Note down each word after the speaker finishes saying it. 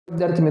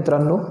विद्यार्थी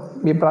मित्रांनो,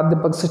 मी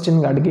प्राध्यापक Sachin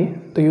Gadge.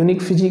 The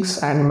unique physics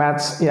and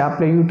maths या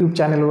आपल्या यूट्यूब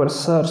चॅनलवर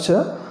सहर्ष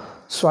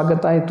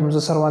स्वागत आहे तुमचं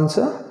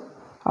सर्वांचं.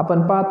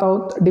 आपण पाहत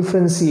आहोत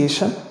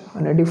डिफरन्सिएशन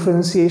आणि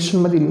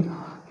डिफरन्सिएशनमधील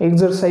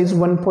एक्झरसाइज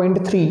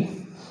 1.3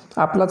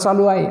 आपला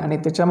चालू आहे आणि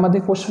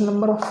त्याच्यामध्ये क्वेश्चन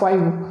नंबर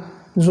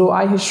 5 जो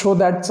आहे शो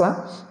दॅटचा.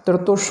 तर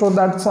तो शो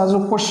दॅटचा जो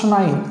क्वेश्चन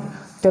आहे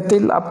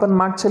त्यातील आपण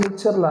मागच्या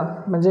लेक्चरला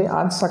म्हणजे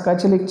आज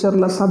सकाळच्या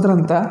लेक्चरला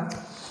साधारणतः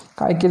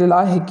काय केलेलं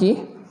आहे की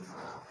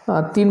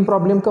 3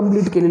 प्रॉब्लेम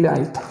कंप्लीट केलेले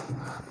आहेत.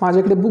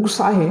 माझ्याकडे बुक्स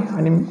आहे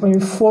आणि मी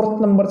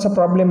 4th नंबरचा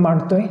problem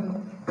मांडतोय.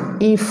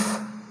 If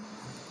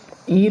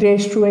e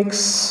raised to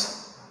x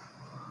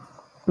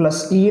plus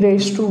e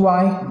raised to y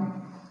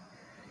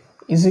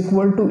is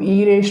equal to e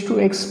raised to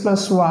x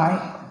plus y,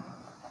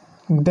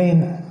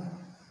 then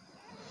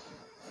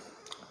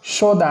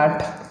show that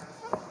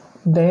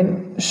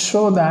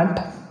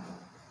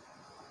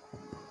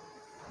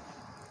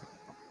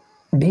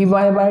dy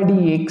by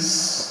dx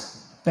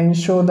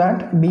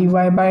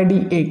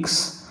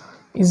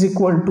is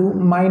equal to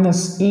minus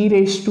e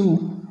raised to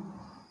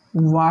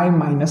y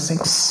minus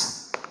x.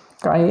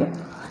 काय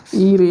e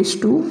raised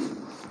to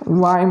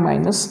y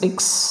minus x.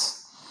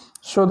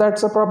 so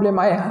that's a problem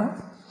आहे हा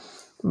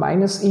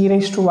minus e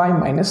raised to y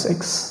minus x.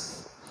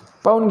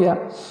 पाहून घ्या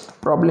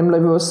प्रॉब्लेमला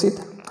व्यवस्थित.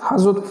 हा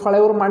जो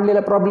फळ्यावर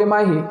मांडलेला प्रॉब्लेम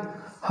आहे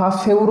हा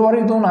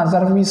फेब्रुवारी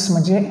 2020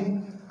 म्हणजे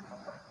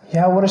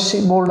ह्या वर्षी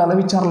बोर्डाला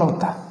विचारला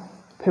होता,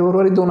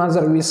 फेब्रुवारी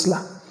 2020ला.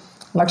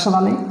 लक्षात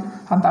आले.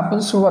 आता आपण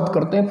सुरुवात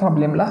करतोय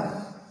प्रॉब्लेमला.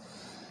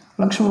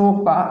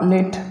 लक्षपूर्वक पहा.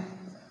 Late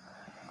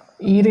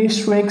e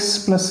raised to x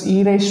plus e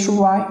raised to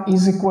y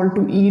is equal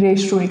to e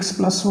raised to x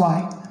plus y.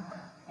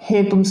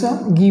 हे तुमचं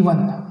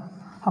गिवन.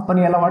 आपण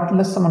याला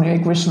वाटलंच तर म्हणूया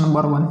इक्वेशन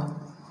नंबर 1.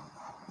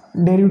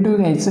 डेरिव्हेटिव्ह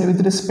घ्यायचं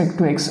with respect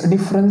to x,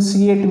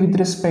 differentiate with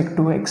respect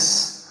to x.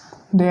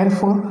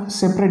 Therefore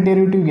separate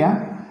derivative घ्या.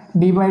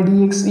 D bye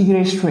D x e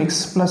raise to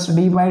x plus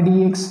D bye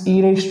D x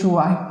e raise to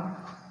Y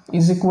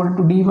is equal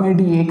to d by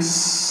dx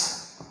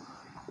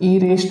e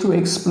raised to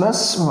x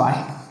plus y.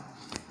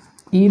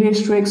 e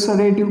raised to x चा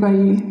derivative काय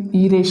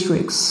e raised to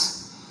x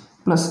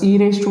plus e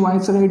raised to y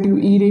चा derivative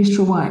e raised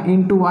to y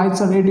into y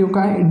चा derivative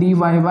काय dy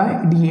by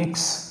dx.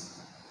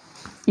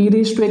 e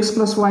raised to x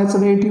plus y चा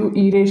derivative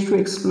e raised to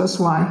x plus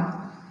y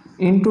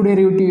into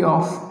derivative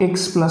of x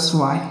plus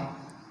y.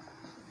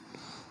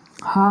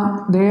 हा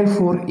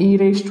therefore e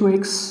raised to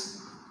x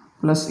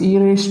plus e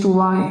raised to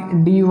y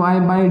dy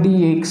by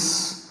dx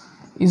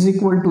is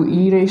equal to e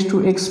raised to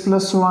x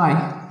plus y.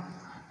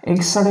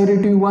 x चा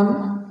derivative 1,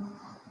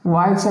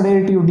 y चा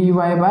derivative dy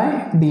by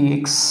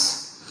dx.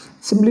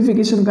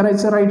 Simplification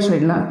करायचं right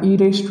साईडला. e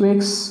raised to x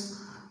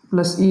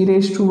plus e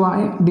raised to y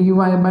dy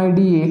by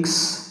dx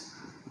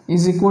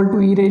is equal to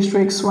e raised to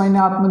x y ने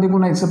आतमध्ये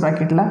गुणायचं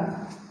ब्रॅकेटला.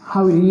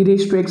 हा e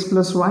raised to x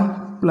plus y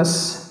plus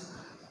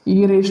e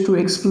raised to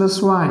x plus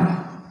y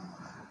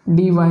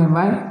dy by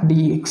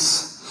dx.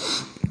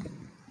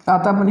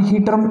 आता आपण ही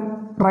term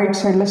right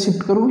साईडला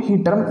shift करू, ही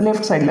term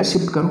left साईडला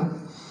shift करू.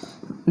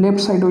 Left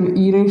side होईल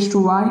e raise to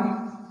Y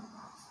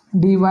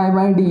D y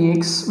by D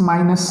x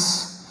minus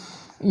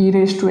e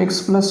raise to x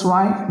plus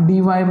y D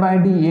y by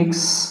D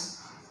x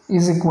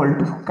is equal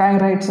to काय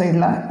right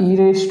साईडला e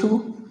raise to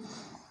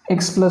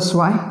x plus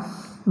y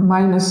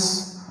minus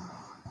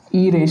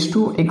e raise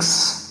to x.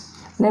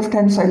 Left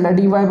hand साईडला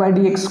D y by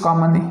D x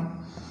common आहे.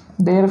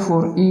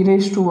 Therefore e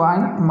raise to y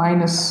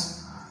minus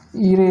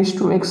e raise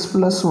to x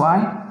plus y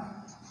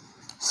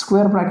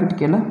square bracket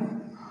केलं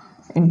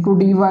into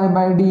D y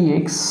by D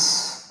x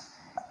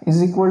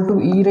is equal to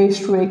e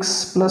raise to x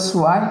plus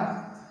y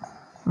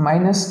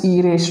minus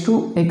e raise to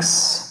x.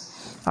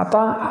 आता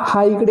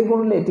हा इकडे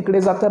गुणले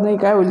तिकडे जाताना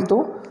काय होईल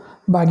तो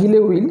भागिले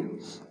होईल.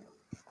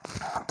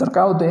 तर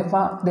काय होतंय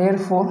पहा.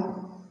 Therefore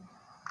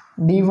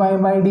D y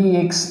by D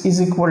x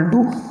is equal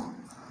to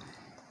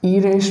e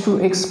raise to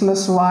x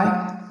plus y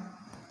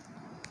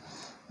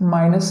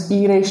minus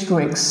e raise to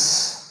x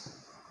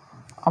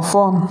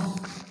upon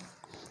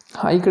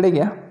हा इकडे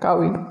घ्या का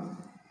होईल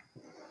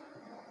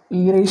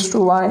e raise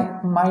to y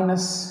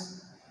minus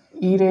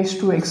e raise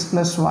to x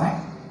plus y.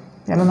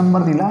 याला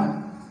number दिला.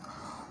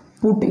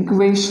 Put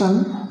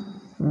equation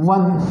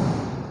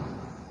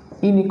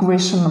 1 in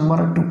equation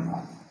number 2.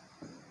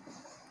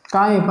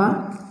 काय आहे पहा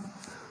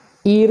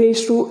e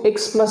raise to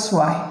x plus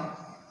y.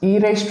 E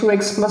raise to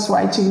x plus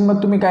वायची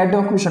किंमत तुम्ही काय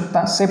टाकू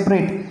शकता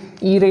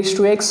separate e raise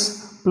to x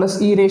plus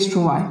e raise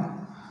to Y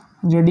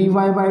म्हणजे D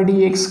y by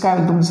D x काय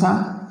होईल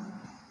तुमचा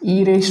e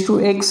raised to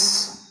x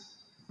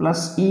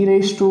plus e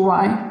raised to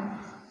y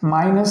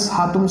minus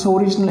हा तुमचा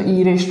original e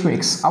raised to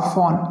x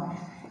upon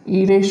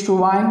e raised to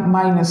y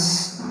minus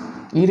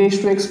e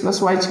raised to x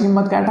plus y ची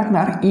किंमत काय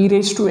टाकणार e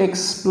raised to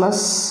x plus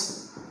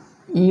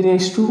e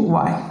raised to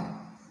y.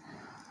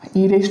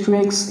 e raised to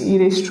x e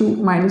raised to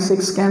minus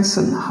x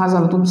cancel. हा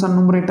झाला तुमचा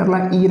न्यूमरेटरला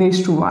e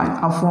raised to y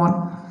upon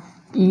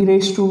e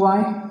raised to y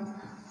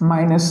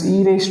minus e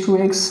raised to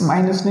x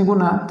मायनसने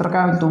गुणा तर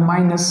काय होतो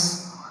minus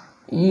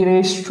e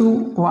raised to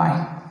y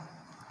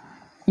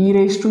e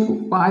raised to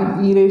y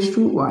e raised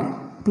to y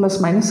plus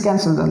minus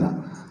cancel झालं.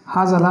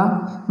 हा झाला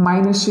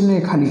मायनस चिन्ह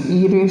आहे खाली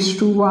E raise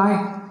to Y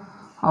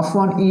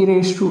upon E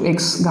raise to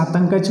x,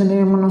 घातांकाच्या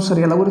नियमानुसार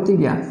याला वरती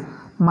घ्या,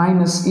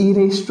 minus E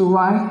raise to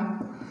Y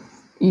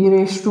E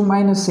raise to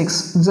minus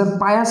x. जर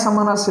पाया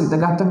समान असेल तर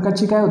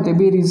घातांकाची काय होते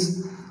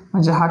बेरीज,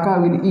 म्हणजे हा काय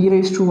होईल E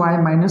raise to y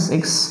minus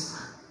x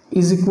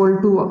is equal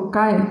to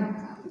काय,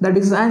 दॅट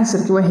इज द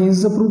आन्सर, किंवा हे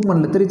जर प्रूफ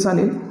म्हणलं तरी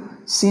चालेल.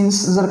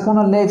 सिन्स जर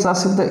कोणाला लिहायचं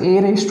असेल तर ए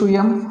रेस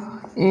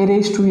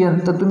टू एन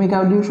तर तुम्ही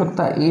काय लिहू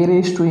शकता ए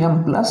raise to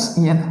M plus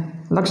N.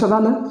 लक्षात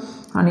आलं.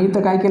 आणि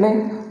इथं काय केलं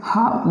आहे,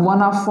 हा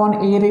 1 upon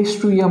A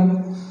raise to M,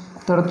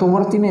 तर तो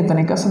वरती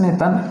नेताना कसं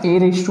नेताना ए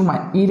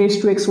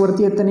रेस टू एक्स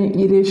वरती येताना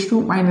E raise to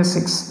minus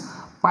x,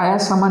 पाया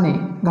समाने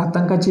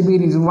घातांकाची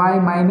बेरीज वाय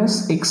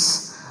मायनस एक्स.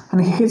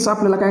 आणि हेच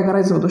आपल्याला काय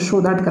करायचं होतं, शो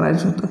दॅट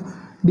करायचं होतं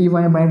D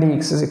y by D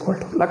x is equal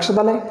to. लक्षात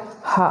आलं आहे.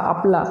 हा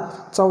आपला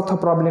चौथा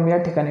प्रॉब्लेम या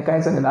ठिकाणी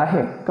काय झालेला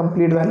आहे,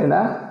 कंप्लीट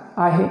झालेला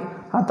आहे.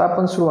 आता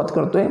आपण सुरुवात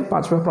करतोय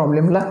 5व्या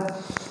प्रॉब्लेमला.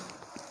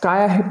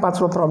 काय आहे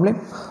 5वा प्रॉब्लेम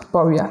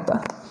पाहूया आता.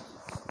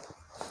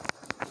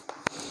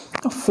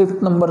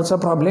 5th नंबरचा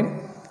प्रॉब्लेम.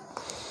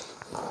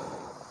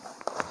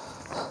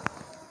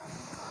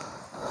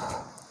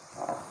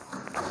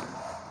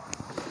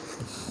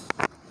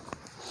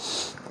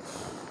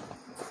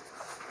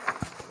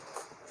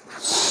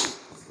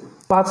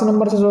 पाच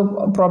नंबरचा जो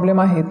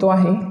प्रॉब्लेम आहे तो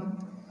आहे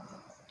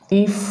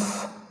if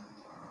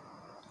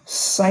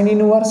sine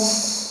inverse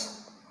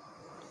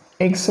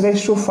x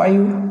raise to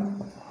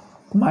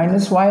 5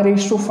 minus Wai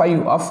raise to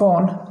 5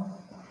 upon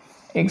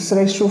x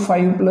raise to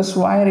 5 plus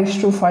Wai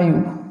raise to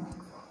 5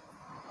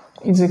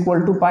 is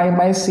equal to pi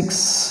by 6,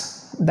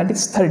 that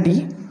is 30.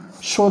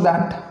 Show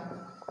that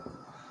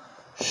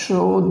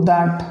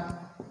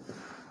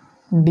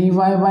dy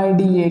by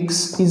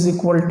dx is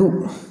equal to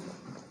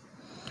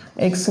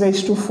x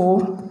raised to 4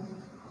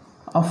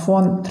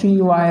 upon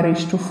 3y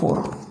raised to 4,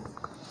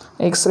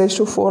 x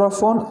raised to 4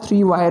 upon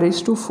 3y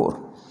raised to 4.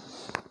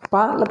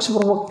 पहा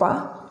लक्षपूर्वक पहा.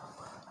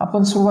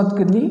 आपण सुरुवात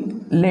केली.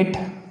 Late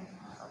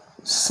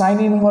sine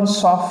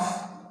inverse of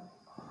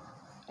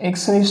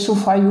x raised to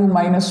 5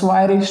 minus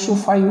y raised to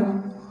 5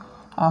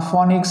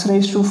 upon x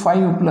raised to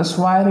 5 plus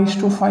y raised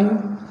to 5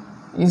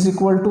 is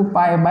equal to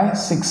pi by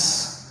 6.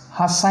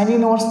 हा sine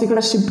inverse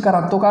तिकडे shift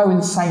करा, तो काय होईल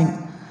साइन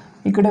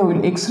इकडे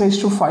होईल x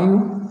raised to 5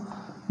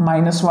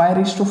 minus y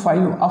raised to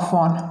 5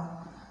 upon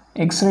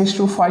x raised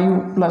to 5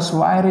 plus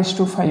y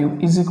raised to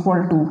 5 is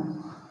equal to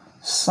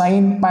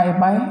sin pi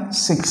by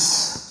 6.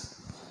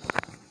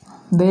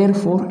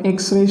 Therefore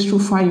x raised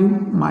to 5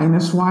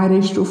 minus y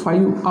raised to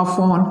 5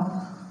 upon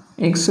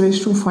x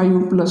raised to 5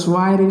 plus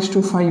y raised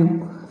to 5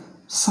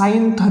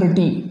 sin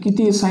 30.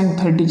 किती आहे sin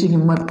 30 ची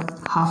किंमत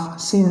half,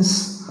 since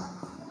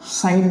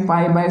sin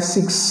pi by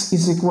 6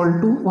 is equal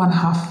to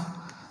 1/2.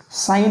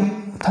 sin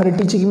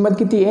 30 ची किंमत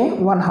किती आहे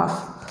 1/2.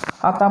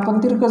 आता आपण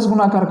तिरकस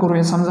गुणाकार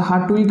करूया. समजा हा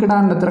 2 इकडे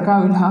आणला तर काय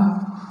होईल, हा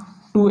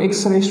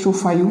 2x raised to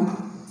 5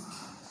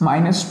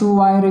 minus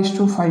 2y raised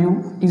to 5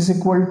 is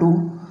equal to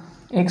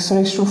x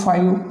raised to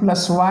 5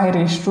 plus y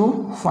raised to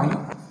 5.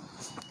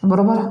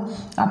 बरोबर.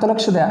 आता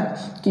लक्ष द्या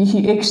की ही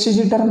एक्सची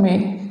जी टर्म आहे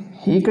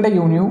ही इकडे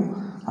घेऊन येऊ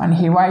आणि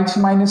ही वायची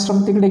मायनस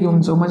टर्म तिकडे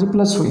घेऊन जाऊ, म्हणजे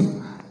प्लस होईल.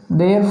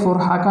 देअरफॉर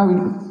हा का होईल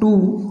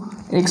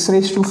 2x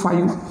raised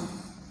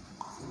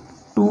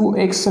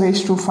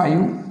to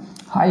 5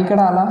 हा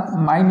इकडे आला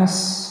minus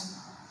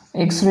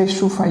x raised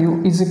to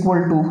 5 is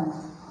equal to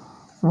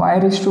y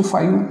raised to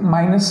 5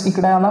 minus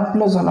इकडे आला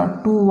प्लस झाला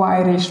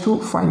 2y raised to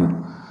 5.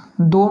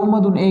 2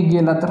 मधून 1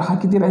 गेला तर हा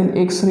किती राहील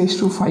x raised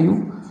to 5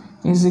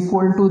 is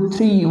equal to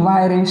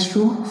 3y raised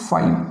to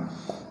 5.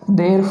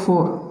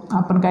 Therefore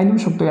आपण काय लिहू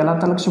शकतो याला,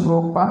 आता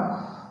लक्षपूर्वक पहा,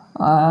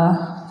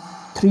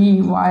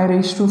 3y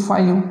raised to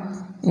 5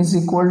 is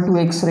equal to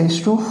x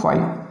raised to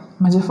 5.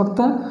 म्हणजे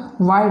फक्त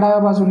y डाव्या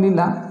बाजूला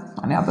लिहिला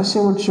आणि आता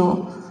शेवटचं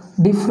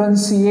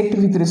differentiate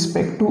with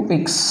respect to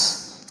x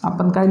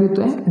आपण काय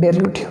लिहितोय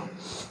डेरिव्हेटिव्ह.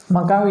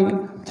 मग काय होईल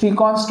 3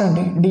 कॉन्स्टंट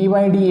आहे dy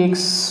dx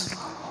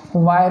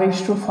y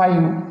raised to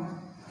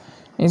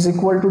 5 is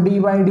equal to dy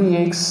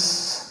dx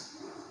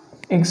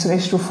x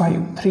raised to 5,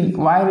 3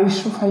 y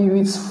raised to 5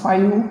 is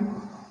 5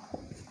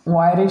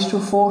 y raised to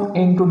 4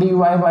 into dy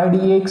by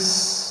dx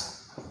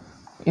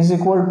is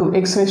equal to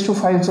x raised to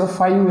 5 चा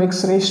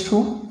 5x raised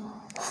to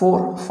 4,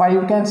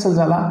 5 cancel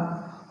झाला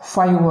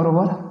 5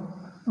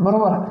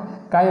 बरोबर.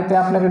 काय येते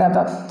आपल्याकडे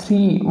आता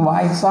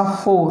 3y चा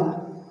 4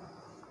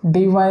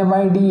 dy by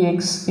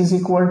dx is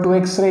equal to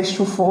x raised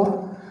to 4.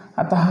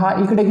 आता हा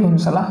इकडे घेऊन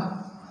चला,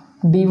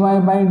 dy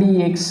by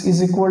dx is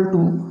equal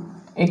to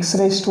x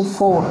raised to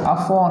 4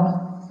 upon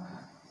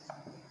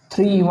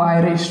 3y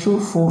raised to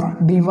 4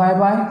 dy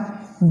by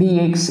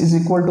dx is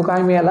equal to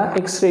काय मिळाला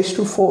x raised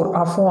to 4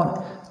 upon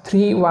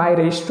 3y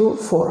raised to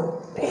 4.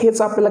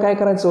 हेच आपल्याला काय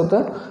करायचं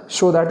होतं,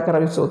 शो दॅट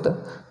करायचं होतं.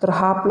 तर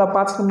हा आपला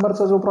 5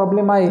 नंबरचा जो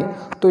प्रॉब्लेम आहे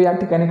तो या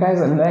ठिकाणी काय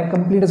झालेला आहे,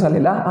 कंप्लीट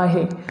झालेला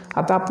आहे.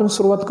 आता आपण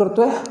सुरुवात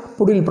करतोय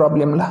पुढील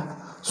प्रॉब्लेमला.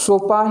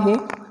 सोपा आहे,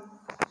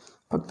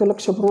 फक्त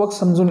लक्षपूर्वक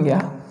समजून घ्या.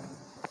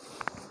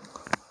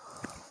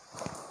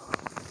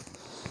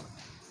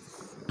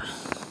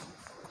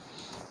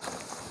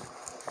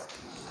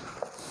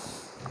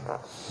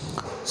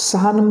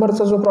 6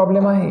 नंबरचा जो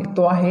प्रॉब्लेम आहे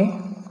तो आहे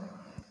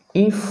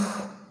if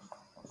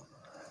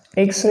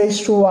x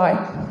raised to y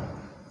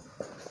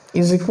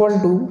is equal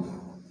to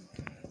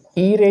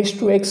e raised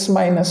to x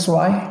minus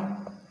y,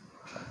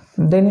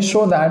 then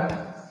show that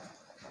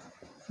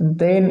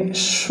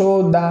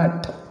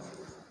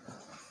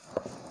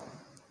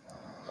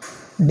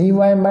dy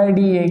by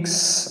dx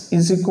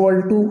is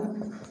equal to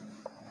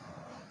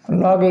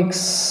log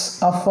x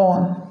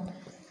upon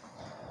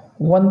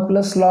 1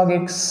 plus log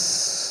x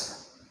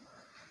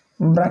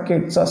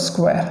ब्रॅकेटचा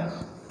square.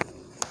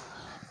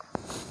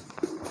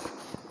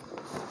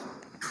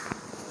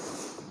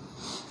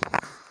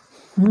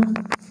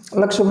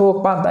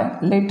 लक्षपूर्वक पाहताय.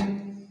 Late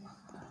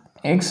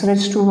x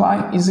raised to y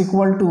is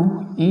equal to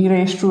e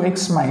raised to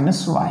x minus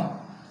y.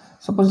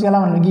 Suppose याला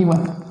म्हणलं given.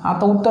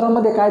 आता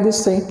उत्तरामध्ये काय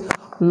दिसतंय,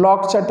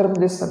 लॉगच्या term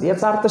दिसतात.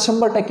 याचा अर्थ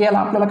 100% याला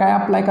आपल्याला काय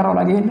अप्लाय करावं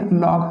लागेल,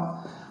 लॉग.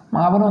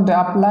 मग आपण म्हणतोय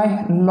apply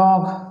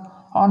log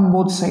on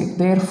both side.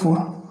 Therefore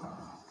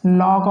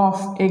log of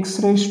x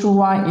raised to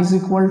y is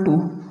equal to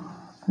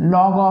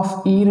log of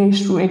e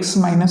raised to x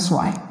minus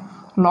y.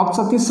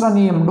 लॉगचा तिसरा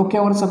नियम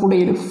डोक्यावरचा कुठे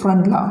येईल,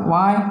 फ्रंटला.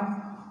 y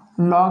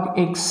log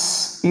x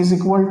is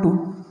equal to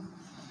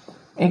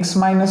x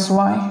minus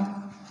y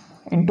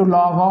into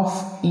log of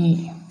e.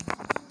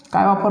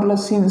 काय वापरलं,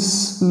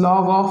 since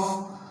log of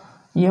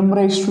m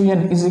raised to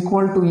n is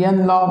equal to n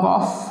log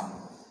of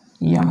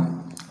m.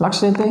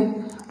 लक्षात येते.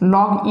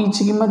 log e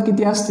ची किंमत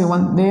किती असते,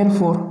 1.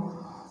 Therefore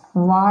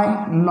y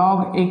log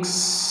x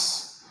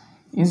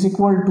is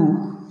equal to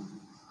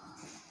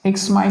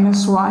x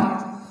minus y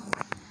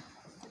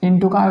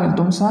into काय होईल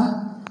तुमचा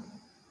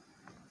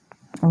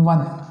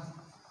 1.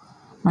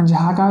 म्हणजे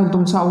हा काय होईल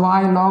तुमचा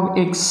y log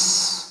x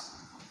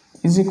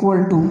is equal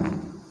to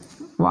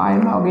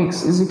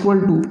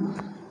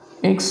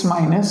x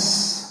minus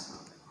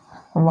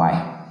y.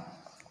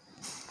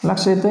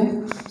 लक्ष येते.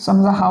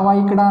 समजा हा y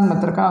इकडे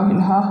आणला तर काय होईल,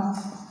 हा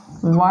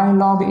y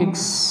log x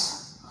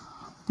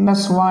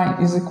plus y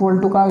is equal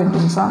to काय होईल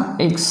तुमचा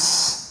x.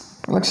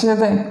 लक्ष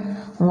येत आहे.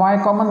 y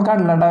कॉमन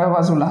काढला डाव्या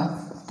बाजूला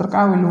तर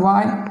काय होईल,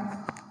 y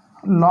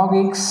log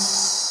x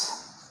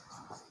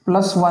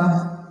plus 1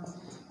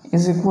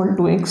 is equal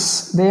to x.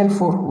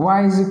 Therefore y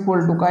is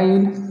equal to काय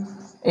येईल,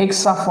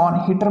 x अपॉन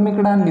ही टर्म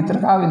इकडे आणली तर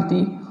काय होईल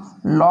ती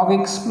log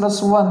x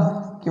प्लस 1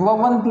 किंवा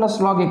 1 प्लस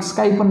log x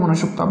काही पण म्हणू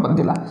शकतो आपण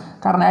तिला,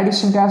 कारण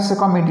ॲडिशन काय असतं,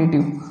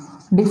 competitive.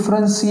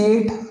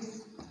 Differentiate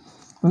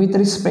with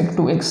respect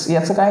to x.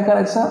 याचं काय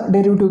करायचं,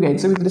 डेरिव्हेटिव्ह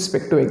घ्यायचं विथ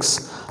रिस्पेक्ट टू एक्स.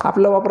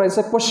 आपल्याला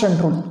वापरायचं क्वेश्चन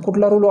रूल.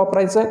 कुठला रूल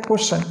वापरायचा आहे,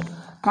 क्वेश्चन.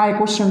 काय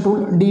question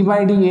rule, D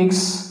bye D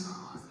x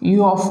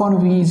you upon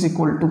V is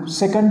equal to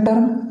second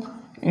term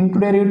into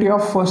derivative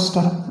of first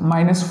term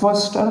minus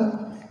first term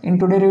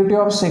into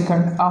derivative of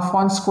second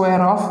upon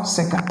square of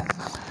second.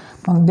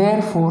 मग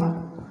therefore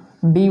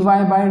D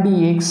y by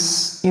D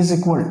x is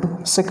equal to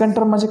second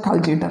term म्हणजे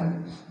खालची term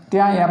ती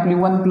आहे आपली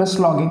 1 plus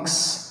log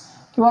x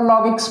किंवा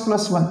log x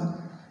plus 1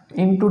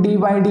 into D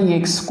bye D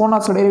x.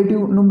 कोणाचा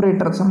derivative,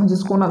 न्युमरेटरचा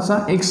म्हणजेच कोणाचा,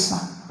 एक्सचा.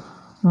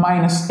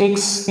 Minus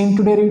x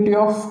into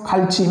derivative of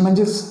खालची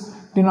म्हणजेच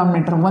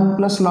denominator 1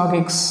 plus log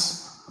x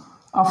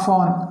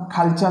upon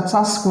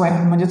खालच्याचा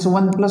square म्हणजेच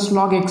 1 प्लस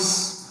लॉग एक्स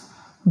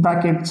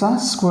ब्रॅकेटचा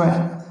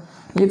स्क्वेअर.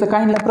 इथं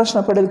काहींना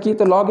प्रश्न पडेल की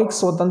इथं लॉग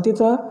एक्स होतं आणि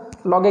तिथं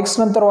लॉग एक्स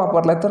नंतर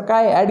वापरलाय तर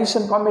काय,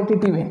 ॲडिशन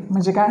कॉम्पिटेटिव्ह आहे.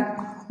 म्हणजे काय,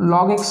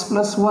 लॉग एक्स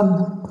प्लस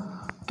 1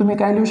 तुम्ही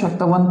काय लिहू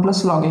शकता, 1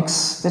 प्लस लॉग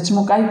एक्स.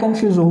 त्याच्यामुळे काही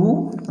कन्फ्यूज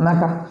होऊ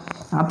नका.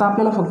 आता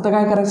आपल्याला फक्त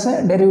काय करायचं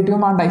आहे, डेरिव्हेटिव्ह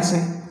मांडायचं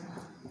आहे.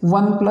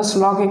 1 प्लस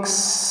लॉग एक्स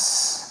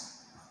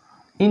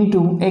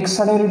इंटू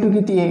एक्सचा डेरिव्हेटिव्ह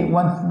किती आहे,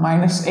 1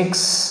 minus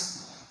x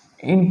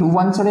into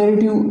 1चा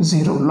derivative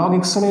 0. Log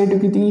एक्सचा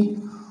डेरिव्हेटिव्ह किती,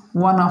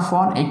 1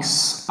 upon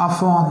x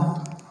upon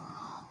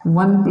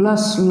 1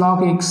 plus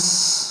log x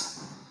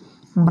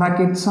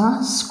ब्रॅकेटचा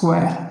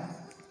square.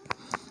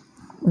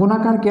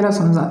 गुणाकार केला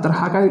समजा तर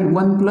हा काय होईल,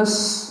 1 plus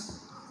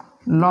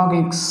log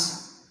x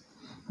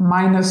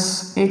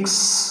minus x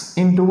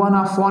into 1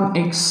 upon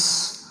x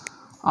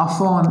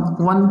upon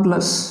 1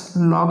 plus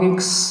log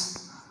x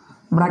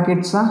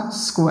ब्रॅकेटचा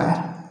square.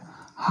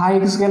 हा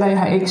एक्स गेला आहे,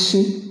 हा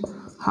एक्सशी,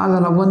 हा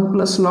झाला 1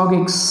 plus log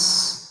x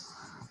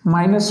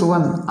minus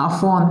 1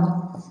 upon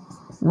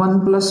 1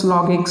 plus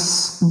log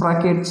x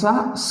ब्रॅकेटचा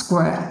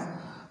square.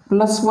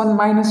 Plus 1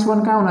 minus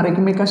 1 काय होणार,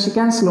 एकमेकाशी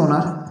कॅन्सल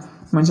होणार.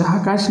 म्हणजे हा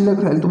काय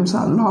शिल्लक राहील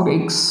तुमचा, log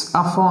x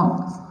upon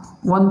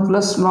 1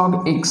 plus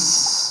log x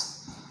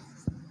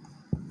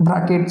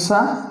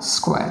ब्रॅकेटचा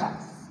square.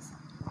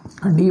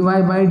 D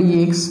y by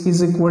D x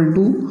is equal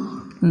to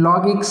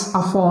log x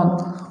upon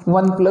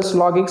 1 plus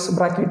log x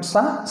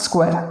ब्रॅकेटचा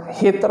square.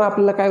 हे तर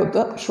आपल्याला काय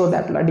होतं, show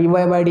दॅटला D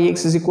y by D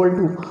x is equal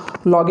to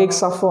log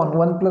x upon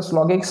 1 plus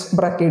log x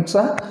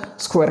ब्रॅकेटचा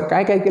square.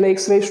 काय काय केलं,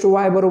 x raise to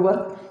Y बरोबर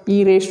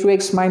e raise to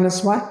x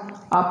minus Y.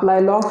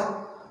 Apply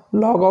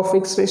log of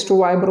x raise to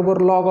Y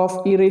बरोबर log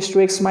of e raise to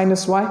x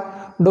minus Y.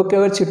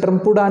 डोक्यावरची term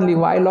पुढे आणली,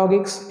 Y log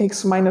x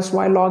x minus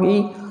Y log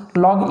E.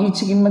 Log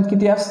ईची किंमत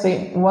किती असते,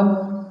 1.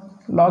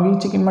 Log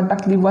ईची किंमत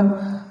टाकली 1.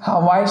 हा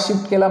वाय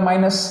शिफ्ट केला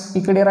मायनस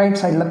इकडे राईट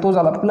साईडला, तो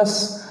झाला प्लस.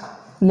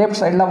 लेफ्ट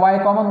साईडला y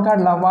कॉमन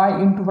काढला,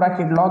 y into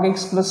bracket log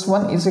x plus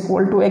 1 is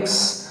equal to x.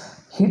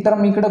 He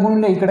term इकडे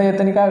गुणले, इकडे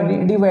येताना काय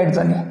होईल डिवाइड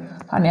झाली.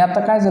 आणि आता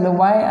काय झालं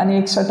y आणि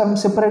एक्सच्या टर्म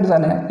सेपरेट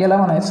झाल्या, याला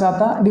म्हणायचं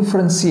आता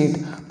डिफरन्शिएट.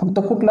 फक्त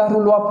कुठला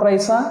रूल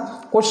वापरायचा,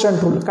 क्वेश्चन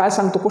रूल. काय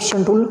सांगतो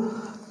question rule,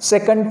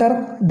 second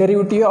term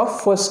derivative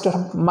of first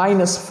term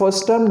minus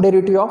first term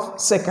derivative of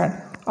second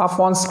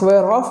upon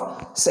square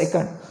of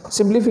second.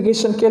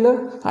 Simplification केलं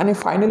आणि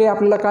फायनली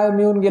आपल्याला काय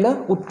मिळून गेलं,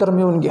 उत्तर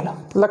मिळून गेलं.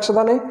 लक्षात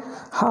आलंय.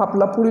 हा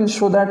आपला पुढील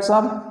शोधाचा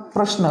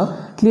प्रश्न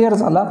क्लिअर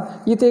झाला.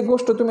 इथे एक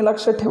गोष्ट तुम्ही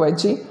लक्षात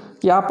ठेवायची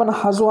की आपण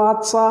हा जो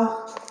आजचा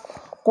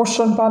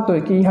क्वेश्चन पाहतोय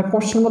की ह्या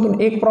क्वेश्चनमधून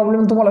एक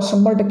प्रॉब्लेम तुम्हाला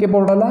 100%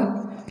 बोर्डाला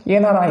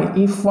येणार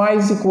आहे. If y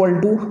is equal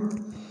to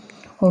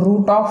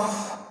route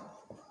of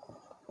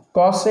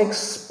cos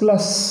x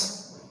plus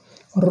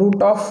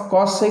route of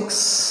cos x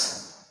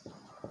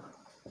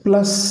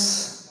plus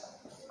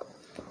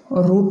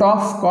route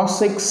of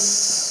cos x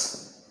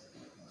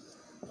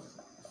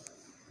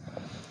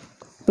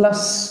plus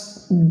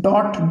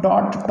dot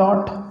dot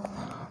dot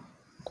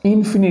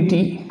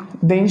infinity,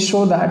 then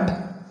show that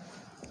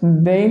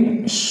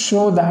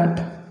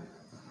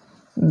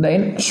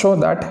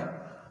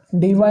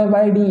dy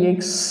by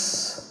dx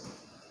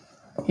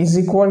is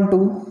equal to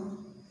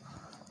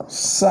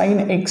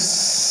sin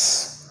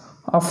x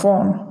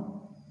upon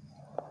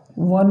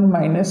 1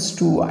 minus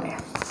 2y.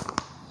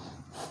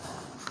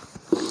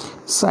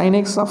 sin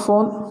x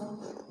upon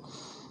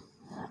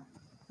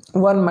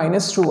 1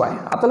 minus 2y.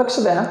 आता लक्ष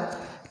द्या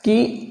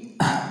की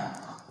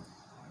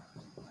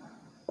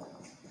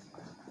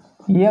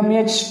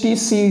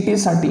MHT-CET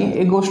साठी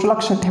एक गोष्ट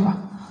लक्षात ठेवा.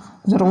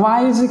 जर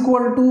y is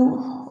equal to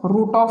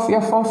route of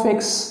F of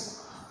x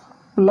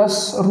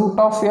plus route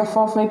of F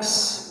of x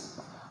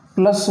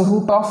plus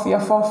route of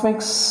F of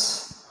x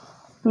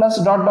plus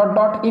dot dot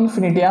dot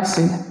infinity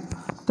असेल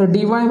तर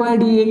dy बाय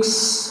dx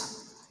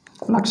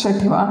लक्षात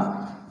ठेवा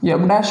F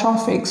dash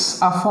of x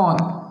upon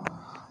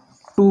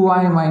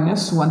 2y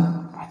minus 1.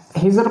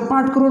 हे जर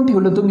पाठ करून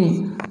ठेवलं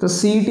तुम्ही तर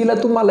CETला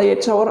तुम्हाला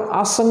याच्यावर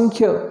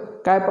असंख्य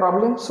काय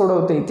प्रॉब्लेम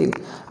सोडवता येतील.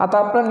 आता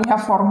आपण ह्या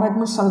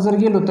फॉर्मॅटनुसार जर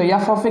गेलो तर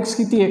एफ ऑफ एक्स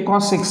किती आहे,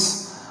 कॉस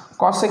एक्स.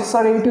 कॉस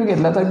एक्सचा डेरिव्हेटिव्ह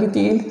घेतला तर किती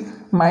येईल,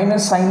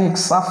 minus sine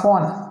x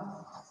upon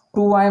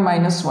 2y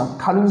minus 1.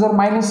 खालून जर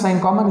मायनस साइन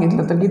कॉमन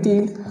घेतलं तर किती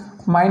येईल,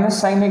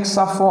 minus sine x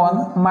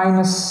upon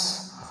minus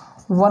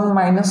 1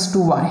 minus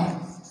 2y.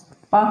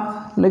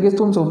 लगेच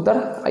तुमचं उत्तर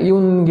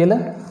येऊन गेलं.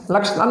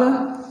 लक्षात आलं.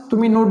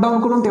 तुम्ही नोट डाऊन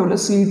करून ठेवलं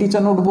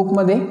CETच्या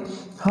नोटबुकमध्ये.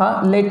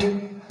 हा लेट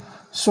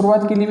सुरुवात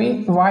केली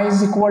मी. y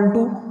is equal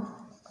to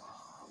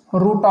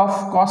route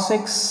of cos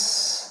x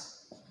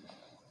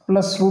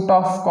plus route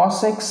of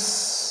cos x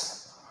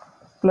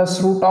plus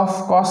route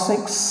of cos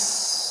x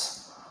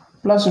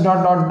plus dot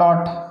dot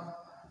dot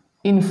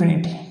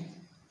infinity.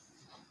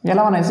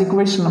 याला म्हणायचं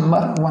इक्वेशन नंबर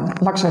 1.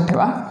 लक्षात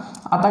ठेवा.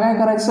 आता काय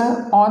करायचं,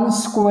 ऑन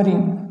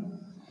स्क्वेअरिंग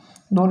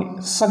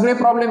दोन्ही सगळे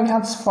प्रॉब्लेम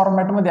ह्याच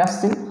फॉर्मॅटमध्ये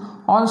असतील.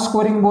 On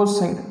squaring both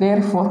side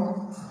therefore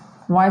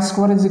y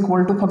square is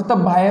equal to फक्त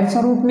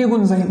बाहेरचा रूट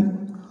निघून जाईल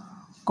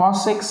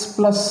कॉस एक्स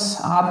प्लस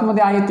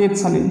आतमध्ये आहे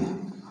तेच चालेल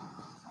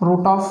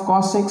route of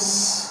cos x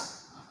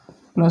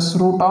plus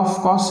route of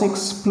cos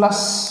x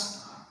plus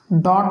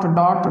dot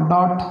dot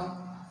dot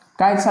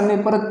काय चालले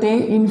परत ते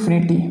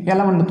इन्फिनिटी.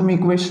 याला म्हणलं तुम्ही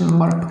इक्वेशन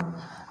नंबर 2.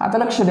 आता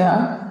लक्ष द्या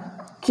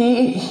की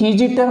ही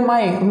जी टर्म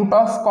आहे route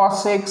of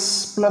cos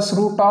x plus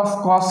route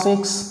of cos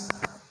x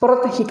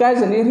परत ही काय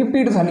झाली,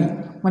 रिपीट झाली.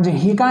 म्हणजे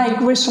ही काय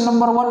इक्वेशन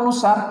नंबर 1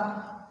 नुसार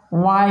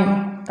y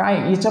काय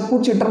याच्या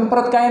पुढची टर्म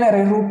परत काय येणार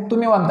आहे, रूट.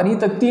 तुम्ही म्हणता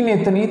इथं 3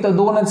 येतं नाही इथं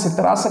 2च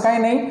येतं, असं काय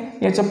नाही.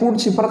 याच्या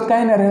पुढची परत काय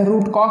येणार आहे,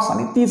 रूट कॉस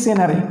आणि 30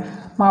 येणार आहे.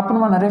 मग आपण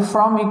म्हणणार आहे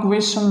from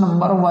equation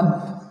number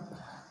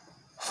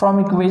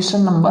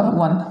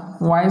 1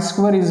 y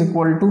square is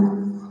equal to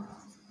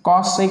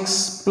cos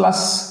x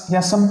plus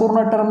या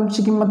संपूर्ण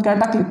टर्मची किंमत काय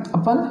टाकली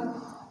आपण,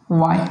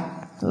 y.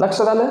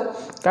 लक्षात आलं.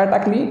 काय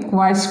टाकली,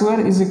 y square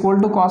is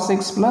equal to cos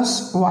x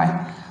plus y.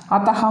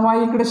 आता हा y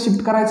इकडे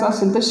शिफ्ट करायचा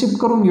असेल तर शिफ्ट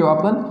करून घेऊ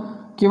आपण,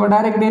 किंवा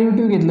डायरेक्ट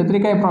डेरिव्हेटिव्ह घेतलं तरी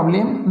काही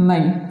प्रॉब्लेम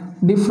नाही.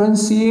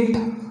 Differentiate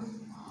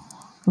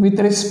with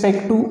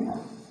respect to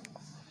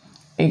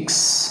x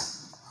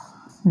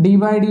dy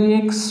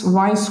dx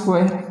y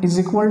square is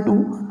equal to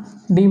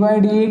dy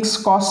dx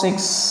cos x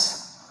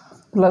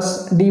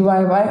plus dy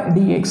bye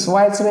dx.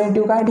 yचा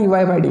derivative काय, dy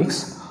bye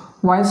dx.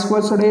 y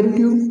स्क्वेअरचा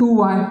derivative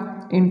 2y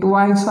into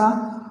yचा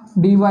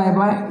dy bye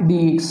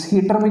dx.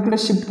 ही term इकडे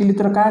shift केली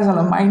तर काय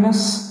झालं,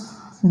 minus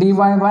dy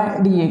bye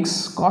dx.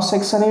 cos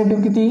x चा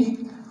derivative किती,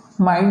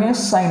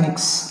 minus sign x.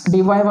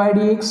 dy bye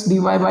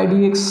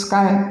dx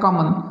काय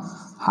common,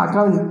 हा काय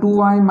होईल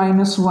 2y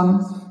minus 1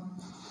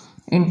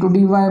 into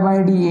dy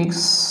bye dx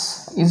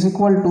is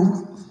equal to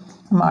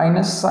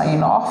minus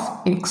sign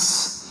of x.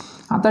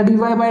 आता dy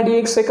बाय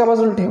dx एका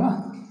बाजूला ठेवा.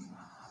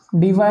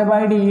 dy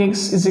bye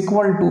dx is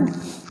equal to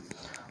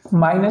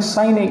minus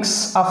sign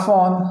x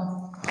upon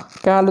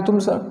काय आलं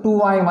तुमचं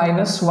 2y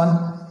मायनस 1.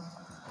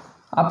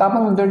 आता आपण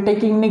म्हणतो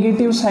taking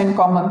negative sign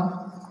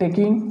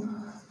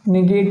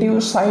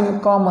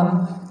common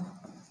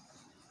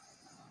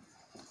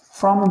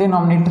from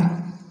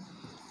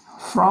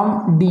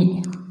from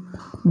D.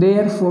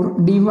 Therefore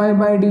dy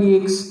by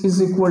dx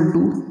is equal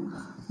to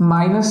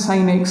minus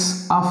sin x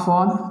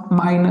upon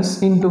minus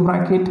into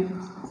bracket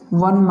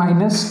 1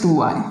 minus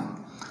 2y.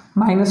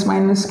 Minus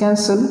minus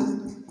cancel,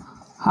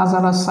 हा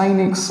झाला sin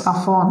x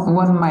upon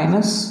 1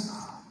 minus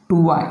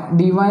 2y.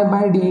 dy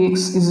by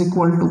dx is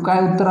equal to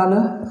काय उत्तर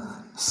आलं,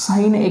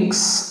 sin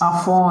x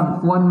upon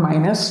 1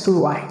 minus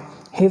 2y.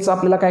 हेच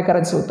आपल्याला काय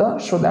करायचं होतं,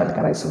 शो दॅट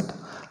करायचं होतं.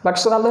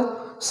 लक्षात आलं.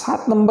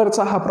 7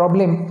 नंबरचा हा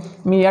प्रॉब्लेम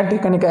मी या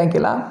ठिकाणी काय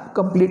केला,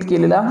 कंप्लीट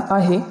केलेला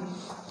आहे.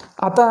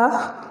 आता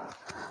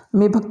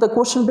मी फक्त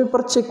क्वेश्चन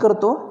पेपर चेक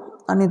करतो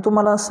आणि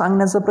तुम्हाला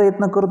सांगण्याचा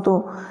प्रयत्न करतो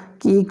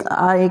की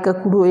एका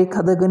कुठं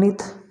एखादं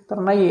गणित तर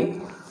नाही आहे.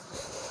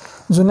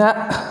 जुन्या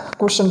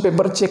क्वेश्चन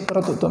पेपर चेक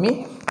करत होतो मी.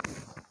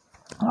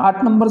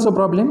 8 नंबरचा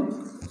प्रॉब्लेम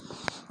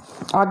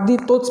अगदी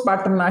तोच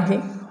पॅटर्न आहे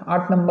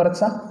 8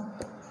 नंबरचा.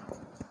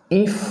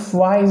 If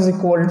y is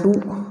equal to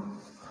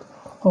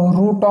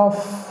route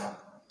of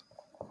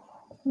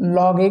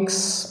log x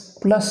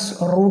plus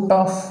root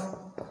of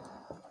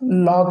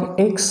log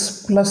x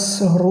plus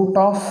root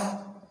of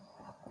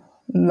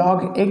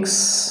log x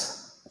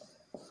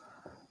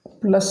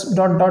plus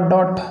dot dot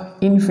dot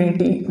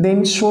infinity,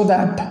 then show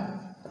that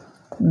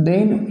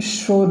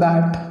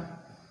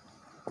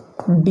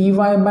dy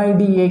by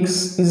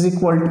dx is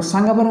equal to,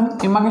 सांगा बरं,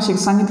 मी मागाशी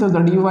सांगितलं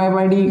होतं dy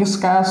by dx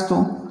काय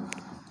असतो,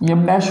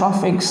 f dash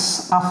of x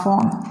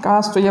upon काय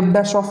असतो, f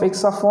dash of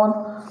x upon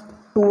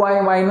 2y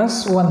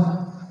minus 1,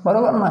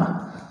 बरोबर ना.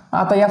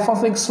 आता f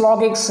of x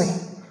log x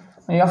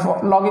आहे, f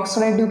log x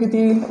रेडिओ किती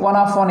येईल, 1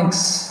 upon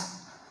x.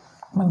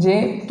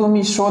 म्हणजे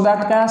तुम्ही शो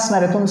दॅट काय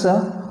असणार आहे तुमचं,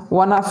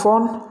 1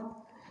 upon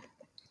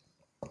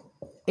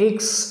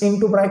x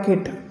into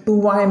bracket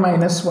 2y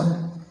minus 1.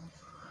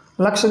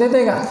 लक्ष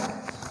देते का.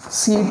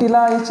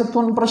 CETला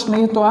याच्यातून प्रश्न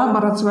येतो हा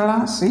बराच वेळा,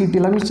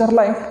 CETला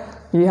विचारलाय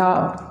ह्या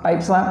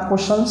टाईपचा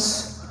क्वेश्चन्स.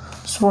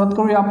 सुरुवात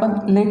करूया आपण.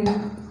 Late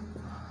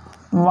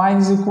y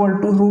is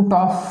equal to route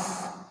of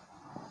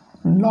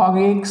log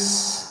x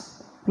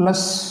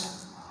plus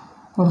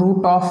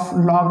root of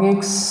log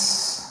x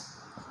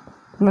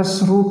plus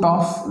root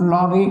of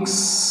log x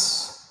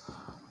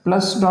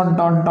plus dot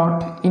dot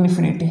dot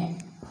infinity.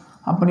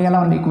 आपण याला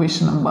म्हणलं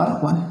इक्वेशन नंबर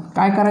 1.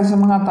 काय करायचं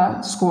मग आता,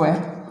 square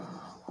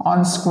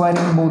on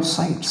squaring both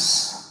sides.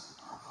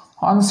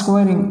 On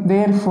squaring,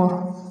 therefore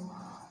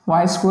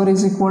y square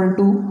is equal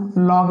to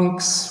log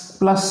x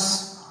plus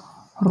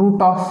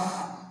root of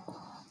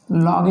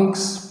log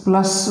x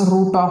plus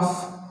root of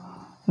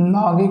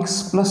log x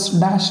plus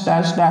dash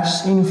dash dash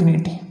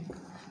infinity.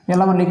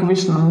 याला म्हणलं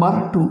equation number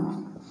 2.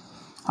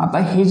 आता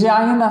हे जे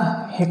आहे ना,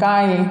 हे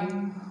काय आहे,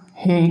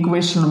 हे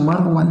equation number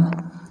 1.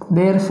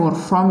 therefore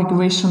from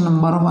equation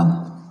number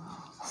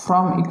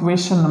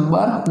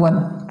 1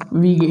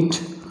 we get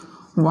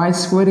y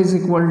square is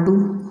equal to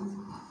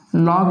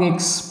log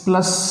x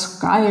plus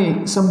काय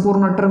आहे,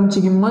 संपूर्ण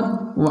टर्मची किंमत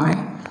y.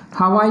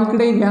 हा y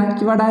इकडे घ्या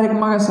किंवा डायरेक्ट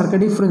मागासारखं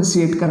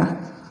डिफरन्शिएट करा.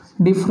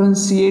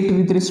 Differentiate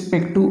with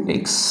respect to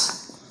x.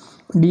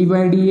 dy by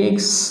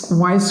dx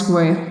y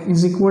square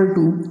is equal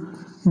to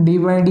dy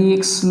by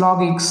dx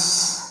log x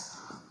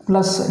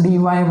plus dy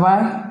by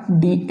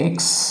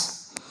dx.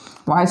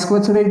 y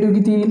square चा डेरिव्हेटिव्ह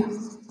किती येईल,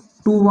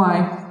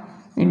 2y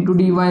into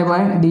dy by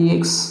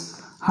dx.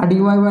 हा dy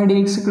by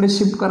dx इकडे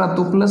shift करा,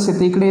 तो plus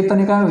येते, इकडे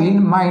येताना काय होईल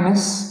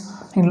मायनस.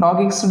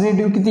 log x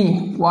डेरिव्हेटिव्ह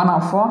किती, 1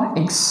 upon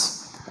x.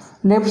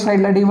 लेफ्ट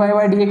साईडला dy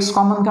by dx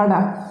कॉमन काढा,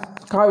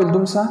 काय होईल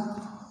तुमचा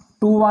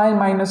 2y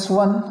minus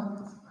 1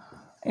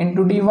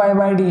 into dy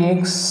by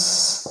dx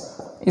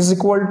is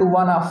equal to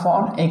 1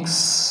 upon x.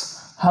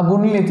 हा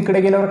गुणिले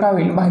तिकडे गेल्यावर काय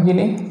होईल,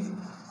 भागिले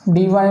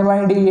dy by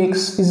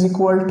dx is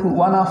equal to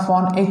 1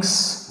 upon x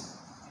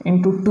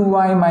into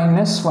 2y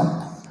minus 1.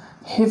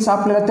 हेच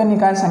आपल्याला त्यांनी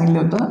काय सांगितलं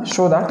होतं,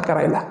 शो दॅट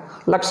करायला.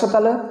 लक्षात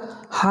आलं.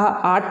 हा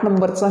 8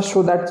 नंबरचा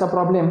शो दॅटचा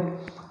प्रॉब्लेम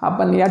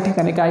आपण या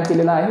ठिकाणी काय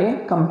केलेला आहे,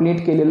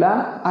 कंप्लीट केलेला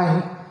आहे.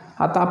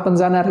 आता आपण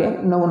जाणार आहे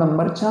 9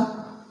 नंबरच्या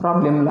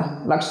प्रॉब्लेमला.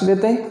 लक्ष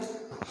देते.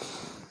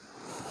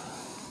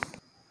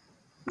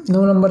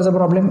 9 नंबरचा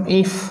problem.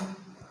 If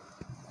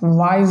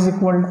y is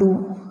equal to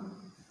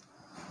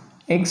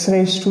x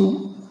raised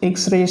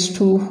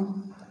to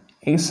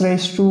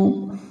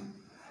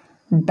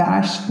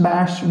dash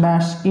dash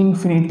dash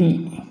infinity,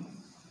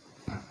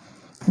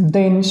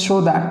 then show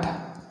that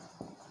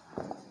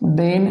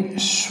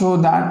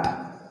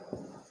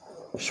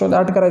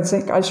करायचे.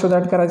 काय शो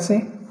दॅट करायचे,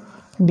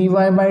 dy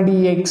by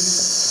dx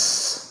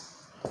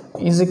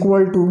is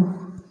equal to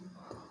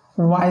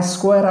y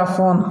square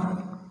upon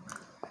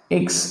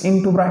x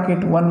into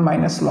bracket 1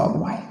 minus log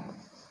y.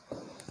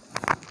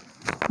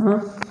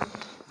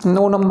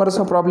 9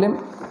 नंबरचा problem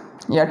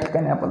या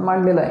ठिकाणी आपण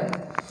मांडलेला आहे.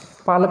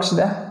 पहा, लक्ष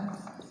द्या.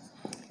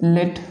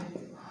 Late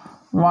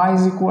y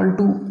is equal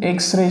to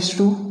x raised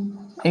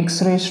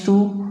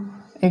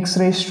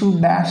to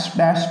dash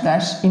dash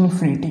dash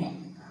infinity.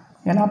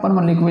 याला आपण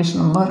म्हणलं इक्वेशन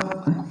नंबर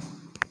 1.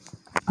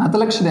 आता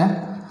लक्ष द्या,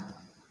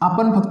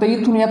 आपण फक्त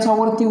इथून याचा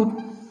वरती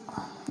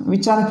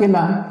विचार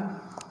केला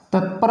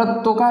तर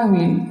परत तो काय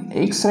होईल,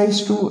 x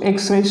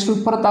raised to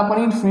परत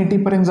आपण इन्फिनिटी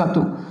पर्यंत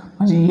जातो.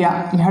 म्हणजे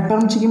ह्या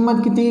टर्मची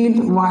किंमत किती येईल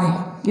y,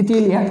 किती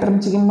येईल ह्या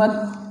टर्मची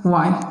किंमत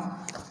y.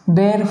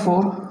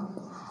 Therefore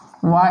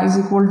y is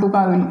equal to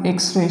काय होईल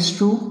x रेज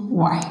टू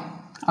y.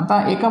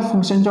 आता एका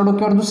फंक्शनच्या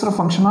डोक्यावर दुसरं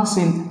फंक्शन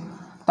असेल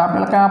तर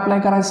आपल्याला काय अप्लाय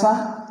करायचा,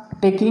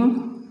 टेकिंग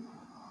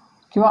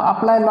किंवा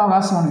अप्लाय लॉग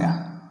असं म्हणूया.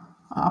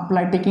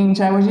 अप्लाय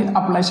टेकिंगच्या ऐवजी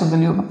अप्लाय शब्द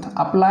लिहू फक्त.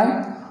 Apply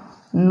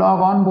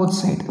log on both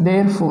side.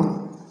 Therefore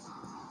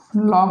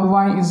log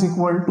y is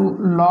equal to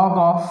log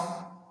of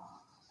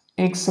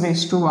x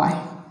raised to y.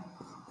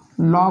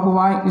 log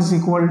y is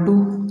equal to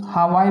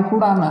हा y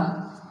पुढे आणा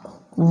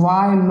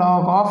y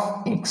log of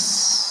x.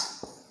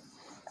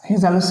 हे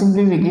झालं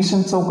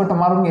सिम्प्लिफिकेशन, चौकट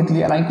मारून घेतली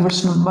याला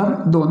इक्वेशन नंबर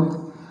 2.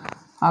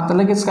 आता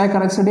लगेच काय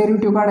करायचं,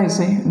 डेरिव्हेटिव्ह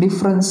काढायचं आहे.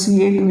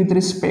 Differentiate with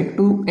respect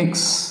to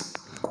x.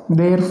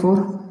 Therefore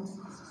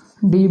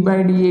d by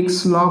dx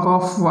log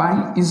of y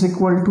is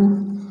equal to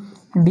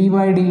d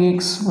by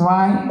dx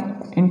y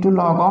into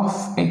log of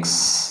x.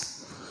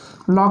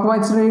 log y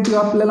चं डेरिव्हेटिव्ह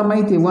आपल्याला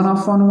माहिती आहे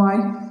 1/y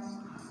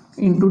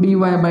into dy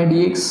by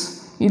dx.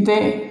 इथे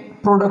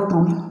product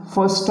rule,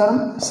 first term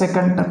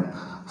second term,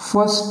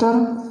 first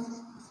term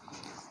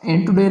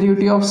into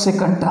derivative of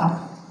second term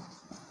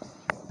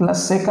plus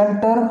second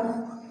term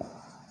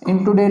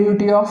into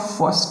derivative of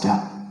first term.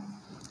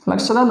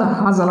 लक्षात आलं,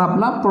 हा झाला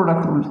आपला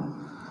प्रोडक्ट रूल.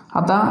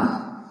 आता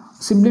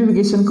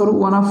सिम्प्लिफिकेशन करू.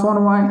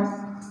 1/y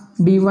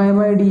dy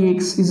by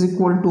dx is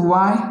equal to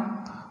y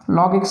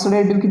log x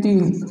derivative किती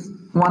येईल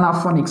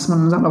 1/x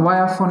म्हणून झालं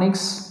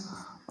y/x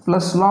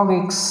plus log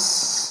x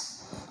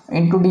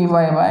into dy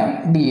by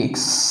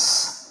dx.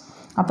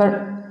 आता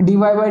dy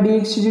by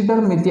dx ची जी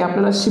टर्म आहे ती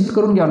आपल्याला शिफ्ट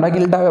करून घ्यावं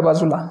लागेल डाव्या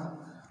बाजूला.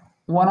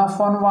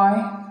 1/y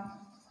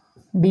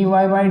dy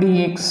by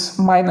dx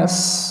minus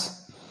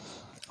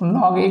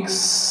log x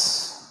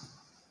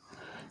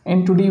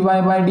into dy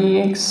by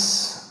dx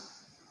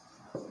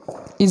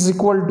is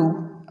equal to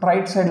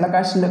right साईडला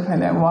काय शिल्लक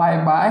राहिलं y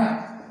by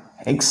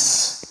x.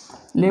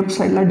 लेफ्ट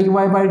साईडला dy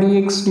by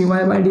dx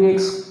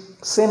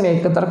सेम आहे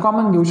एकत्र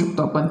कॉमन घेऊ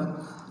शकतो आपण.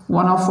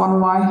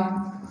 1/y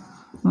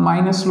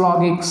minus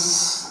log x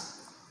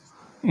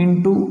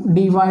into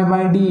dy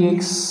by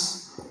dx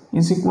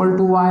is equal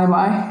to y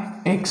by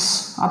x.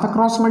 आता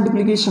क्रॉस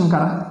मल्टिप्लिकेशन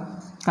करा.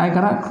 काय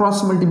करा,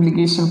 क्रॉस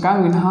मल्टिप्लिकेशन काय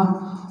होईल, हा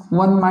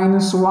 1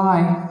 minus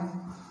y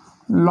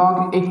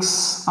log x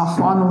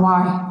upon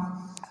y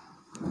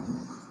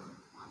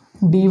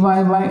dy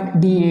by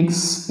dx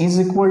is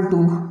equal to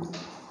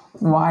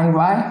y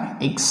by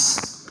x.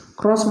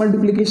 Cross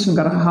multiplication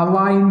करा, हा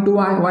y into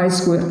y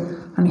square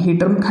आणि ही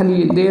टर्म खाली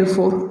येईल.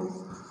 Therefore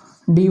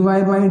dy by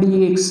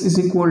dx is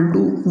equal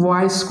to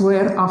y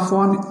square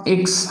upon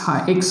x, हा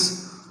x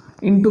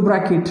into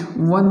bracket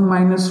 1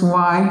 minus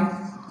y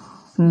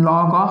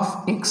log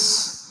of x.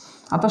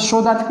 आता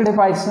शोधा तिकडे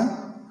पाहायचं,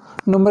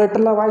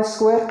 न्यूमरेटरला y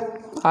स्क्वेअर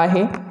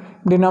आहे,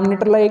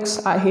 डिनॉमिनेटरला x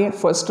आहे,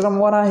 फर्स्ट टर्म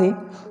 1 आहे,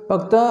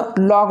 फक्त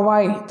लॉग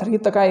y तर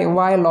इथं काय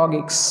y लॉग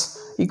x.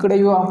 इकडे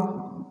येऊ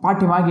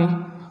पाठीमागे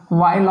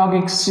y लॉग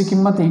x ची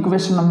किंमत आहे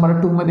इक्वेशन नंबर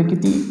 2 मध्ये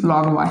किती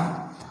log y.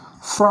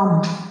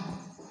 From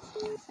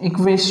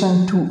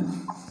equation 2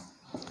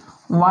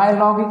 y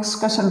log x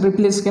कशाने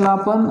रिप्लेस केला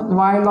आपण,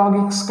 y log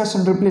x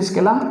कशाने रिप्लेस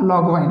केला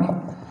log y ने.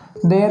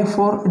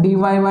 Therefore dy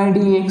by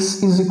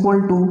dx is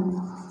equal to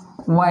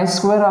y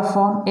square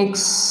upon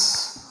x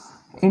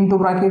into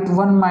bracket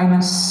 1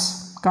 minus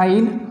काय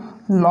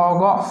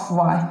लॉग ऑफ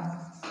y.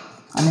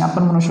 आणि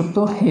आपण म्हणू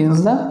शकतो हे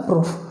इज द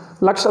प्रूफ.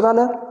 लक्षात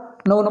आलं.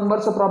 9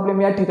 नंबरचा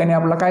प्रॉब्लेम या ठिकाणी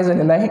आपला काय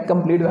झालेला आहे,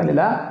 कंप्लीट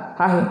झालेला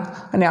आहे.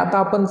 आणि आता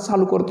आपण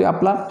चालू करतोय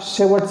आपला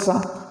शेवटचा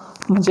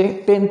म्हणजे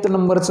 10th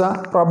नंबरचा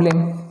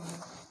प्रॉब्लेम.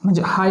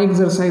 म्हणजे हा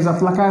एक्झरसाइज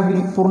आपला काय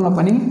होईल,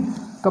 पूर्णपणे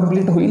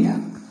कंप्लीट होईल.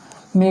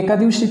 मी एका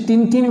दिवशी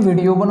 3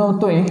 व्हिडिओ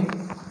बनवतोय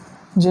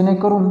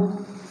जेणेकरून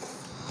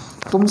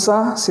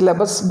तुमचा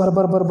सिलेबस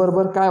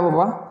भरभर काय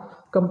व्हावा,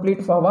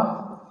 कंप्लीट व्हावा.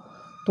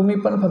 तुम्ही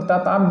पण फक्त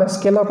आता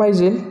अभ्यास केला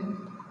पाहिजे.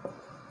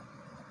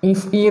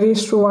 If e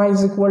raised to y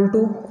is equal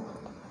to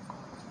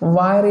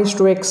y raised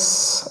to x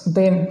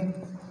then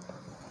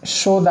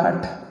show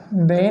that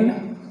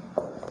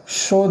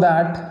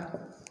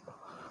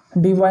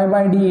dy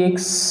by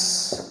dx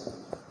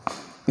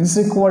is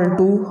equal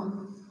to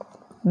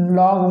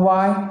log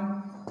y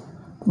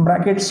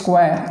bracket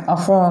square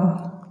upon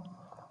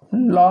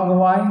log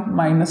y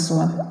minus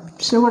 1.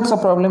 शेवटचा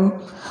प्रॉब्लेम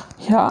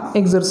ह्या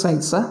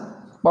एक्झरसाइजचा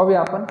पाहूया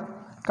आपण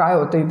काय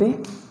होतं ते.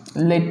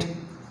 Late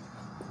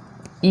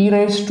e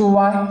raised to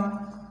y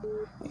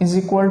is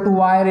equal to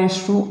y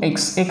raised to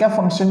x. एका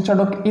फंक्शनच्या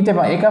इथे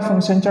पहा, एका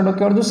फंक्शनच्या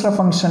डोक्यावर दुसरं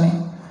फंक्शन आहे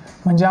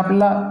म्हणजे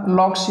आपला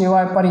लॉग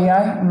शिवाय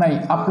पर्याय नाही,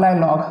 apply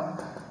log.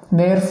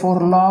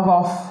 Therefore log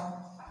of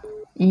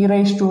e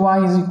raised to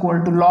y is equal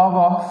to log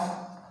of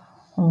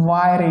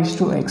y raised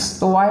to x.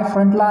 तो y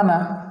फ्रंटला ना,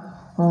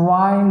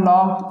 y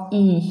log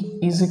e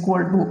is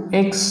equal to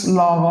x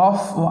log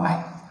of y.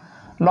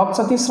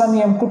 लॉगचा तिसरा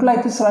नियम कुठला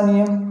आहे, तिसरा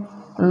नियम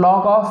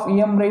log of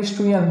m raised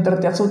to n.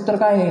 तर त्याचं उत्तर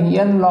काय आहे,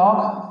 n log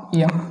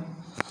m.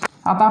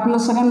 आता आपल्याला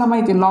सगळ्यांना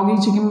माहिती आहे लॉग e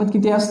ची किंमत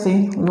किती असते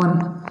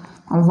 1.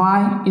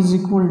 y is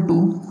equal to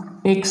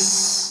x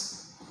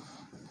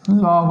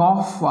log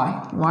of Y,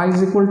 Y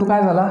is equal to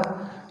काय झाला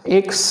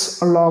एक्स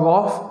लॉग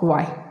ऑफ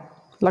वाय.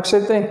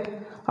 लक्षात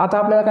येते. आता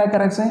आपल्याला काय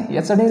करायचं आहे,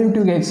 याचा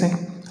डेरिव्हेटिव्ह घ्यायचं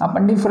आहे.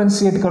 आपण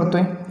डिफरन्शिएट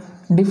करतोय,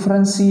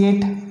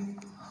 differentiate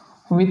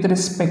with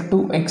respect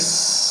to x.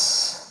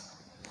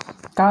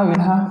 काय होईल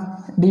हा,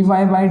 D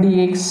y by D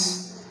x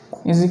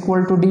is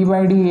equal to D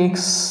bye D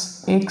x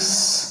x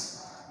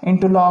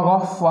into log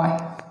of Y.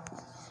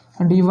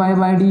 dy by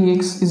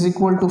dx is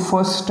equal to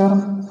first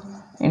term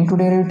into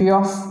derivative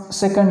of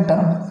second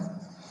term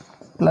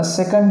plus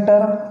second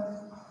term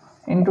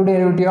into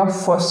derivative of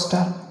first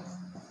term.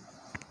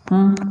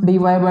 dy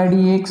by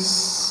dx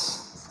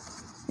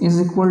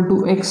is equal to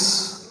x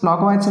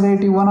log y चा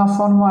derivative 1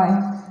 upon y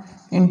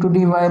into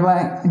dy by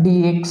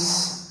dx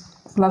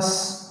plus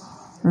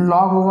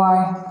log y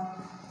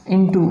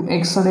into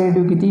x चा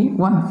derivative किती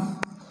 1.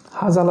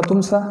 हा झाला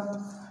तुमचा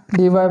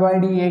dy by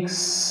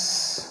dx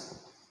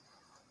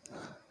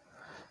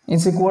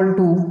is equal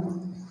to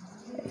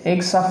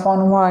x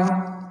upon y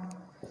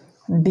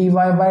dy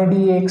by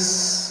dx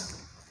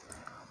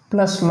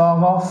plus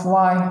log of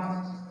y.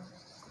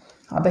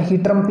 आता ही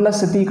term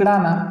plus ती इकडे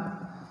आणा,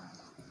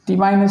 ती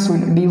मायनस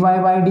होईल. dy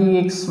by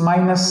dx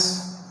minus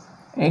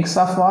x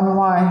upon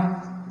y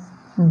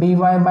dy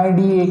by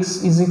dx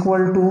is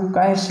equal to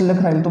काय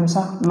शिल्लक राहील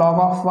तुमचा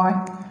log of y.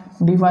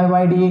 dy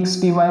by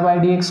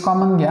dx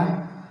common घ्या.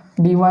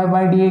 dy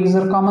by dx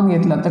जर कॉमन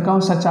घेतला तर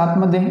कंसाच्या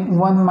आतमध्ये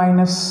 1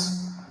 minus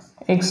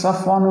x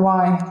upon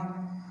y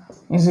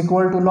is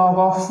equal to log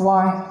of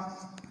y.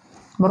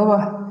 बरोबर.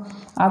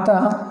 आता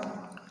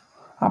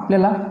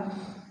आपल्याला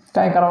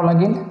काय करावं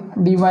लागेल,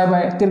 dy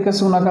बाय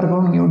तिरकस गुणाकार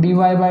करून घेऊ. dy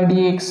by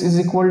dx is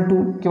equal to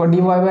किंवा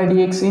dy by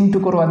dx इंटू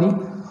करू आधी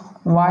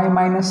y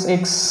minus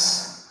x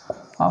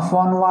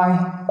upon y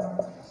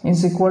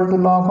is equal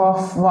to log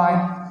of y.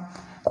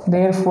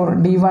 therefore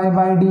dy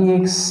by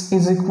dx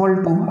is equal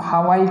to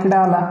हा y इकडे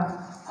आला,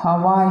 हा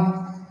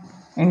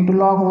y into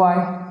log y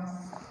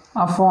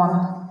upon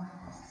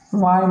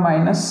y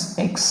minus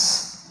x,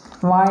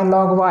 y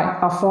log y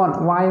upon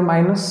y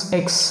minus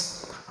x.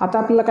 आता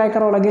आपल्याला काय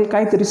करावं लागेल,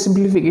 काहीतरी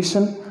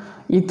सिम्प्लिफिकेशन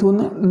इथून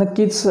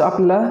नक्कीच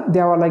आपल्याला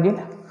द्यावं लागेल.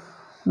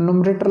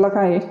 न्यूमरेटरला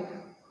काय आहे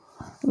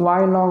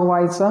y log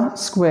y चा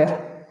स्क्वेअर.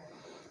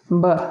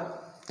 बरं,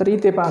 तर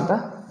इथे पाहता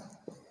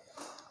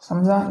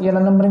समजा याला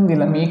नंबरिंग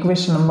दिलं मी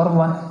इक्वेशन नंबर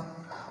 1.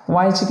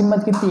 y ची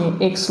किंमत किती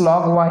आहे x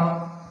log y.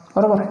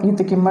 बरोबर,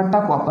 इथे किंमत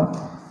टाकू आपण.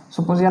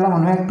 सपोज याला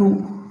म्हणूया 2.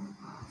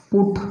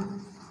 put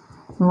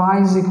y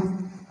is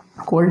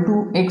equal to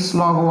x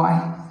log y.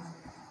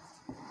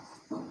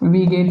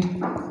 we get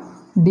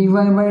dy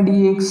by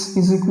dx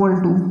is equal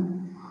to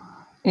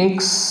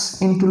x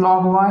into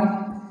log y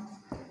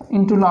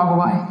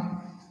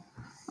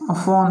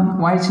upon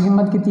y ची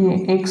किंमत किती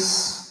आहे x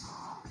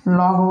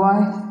log y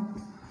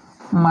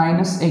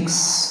minus x.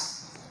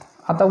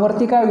 आता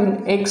वरती काय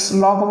होईल x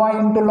log y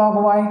into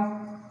log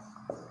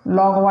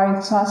y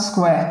चा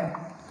square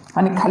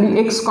आणि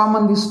खाली x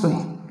कॉमन दिसतोय.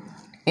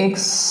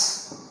 x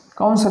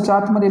कंसाच्या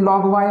आतमध्ये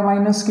log y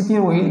मायनस किती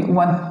होईल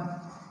 1,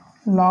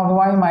 log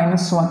y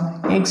मायनस 1,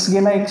 x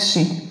गेला x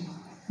she.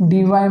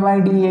 dy by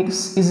dx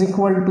is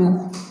equal to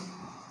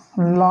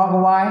log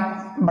y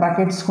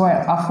bracket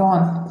square upon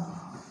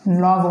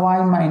log y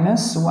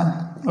minus 1.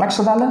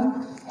 लक्षात आलं.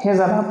 हे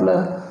झालं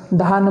आपलं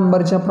 10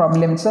 नंबरच्या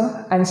प्रॉब्लेमचं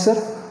आन्सर.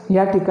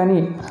 या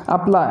ठिकाणी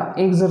आपला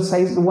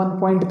एक्झरसाइज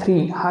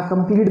 1.3 हा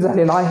कंप्लीट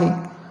झालेला आहे.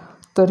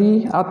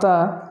 तरी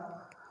आता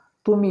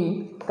तुम्ही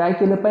काय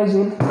केलं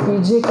पाहिजे की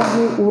जे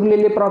काही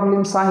उरलेले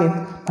प्रॉब्लेम्स आहेत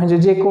म्हणजे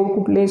जे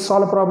कुठले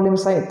सॉल्व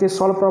प्रॉब्लेम्स आहेत ते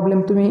सॉल्व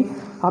प्रॉब्लेम तुम्ही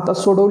आता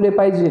सोडवले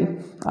पाहिजे.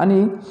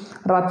 आणि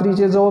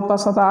रात्रीचे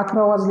जवळपास आता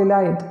 11 वाजलेले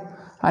आहेत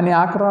आणि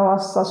 11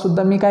 वाजता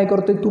सुद्धा मी काय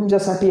करतोय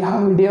तुमच्यासाठी हा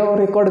व्हिडिओ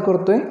रेकॉर्ड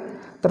करतोय.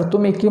 तर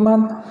तुम्ही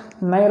किमान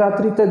नाही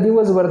रात्री तर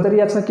दिवसभर तरी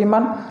याचा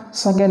किमान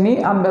सगळ्यांनी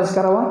अभ्यास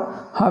करावा.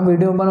 हा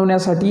व्हिडिओ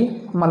बनवण्यासाठी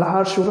मला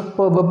हर्ष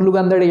बबलू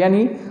गांधळे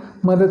यांनी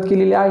मदत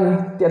केलेली आहे.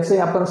 त्याचे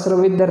आपण सर्व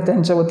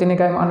विद्यार्थ्यांच्या वतीने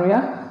काय मानूया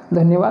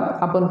धन्यवाद.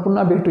 आपण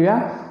पुन्हा भेटूया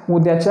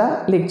उद्याच्या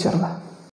लेक्चरला.